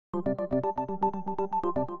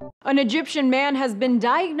An Egyptian man has been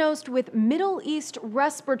diagnosed with Middle East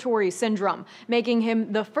Respiratory Syndrome, making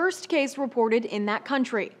him the first case reported in that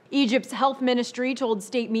country. Egypt's health ministry told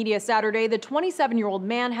state media Saturday the 27-year-old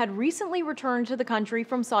man had recently returned to the country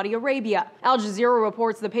from Saudi Arabia. Al Jazeera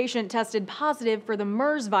reports the patient tested positive for the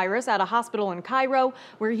MERS virus at a hospital in Cairo,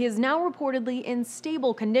 where he is now reportedly in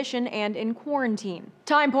stable condition and in quarantine.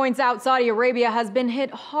 Time points out Saudi Arabia has been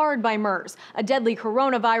hit hard by MERS, a deadly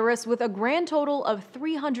coronavirus with a grand total of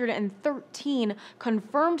 313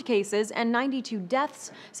 confirmed cases and 92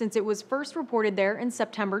 deaths since it was first reported there in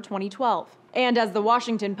September 2012. And as the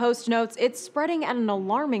Washington Post notes, it's spreading at an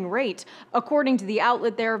alarming rate. According to the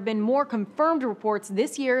outlet, there have been more confirmed reports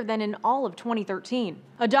this year than in all of 2013.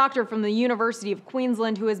 A doctor from the University of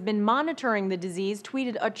Queensland who has been monitoring the disease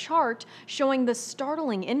tweeted a chart showing the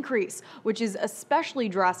startling increase, which is especially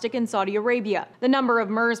drastic in Saudi Arabia. The number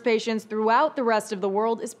of MERS patients throughout the rest of the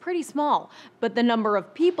world is pretty small, but the number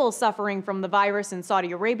of people suffering from the virus in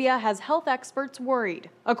Saudi Arabia has health experts worried.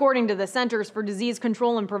 According to the Centers for Disease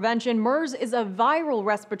Control and Prevention, MERS is a viral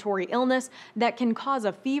respiratory illness that can cause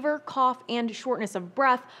a fever, cough, and shortness of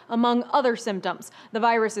breath, among other symptoms. The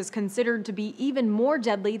virus is considered to be even more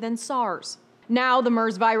deadly than SARS. Now, the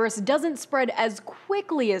MERS virus doesn't spread as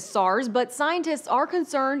quickly as SARS, but scientists are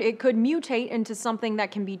concerned it could mutate into something that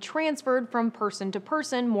can be transferred from person to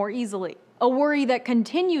person more easily. A worry that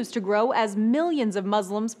continues to grow as millions of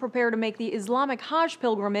Muslims prepare to make the Islamic Hajj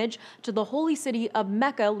pilgrimage to the holy city of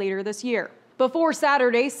Mecca later this year. Before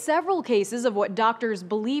Saturday, several cases of what doctors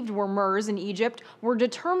believed were MERS in Egypt were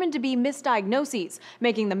determined to be misdiagnoses,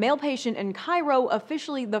 making the male patient in Cairo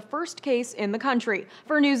officially the first case in the country.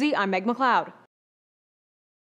 For Newsy, I'm Meg McLeod.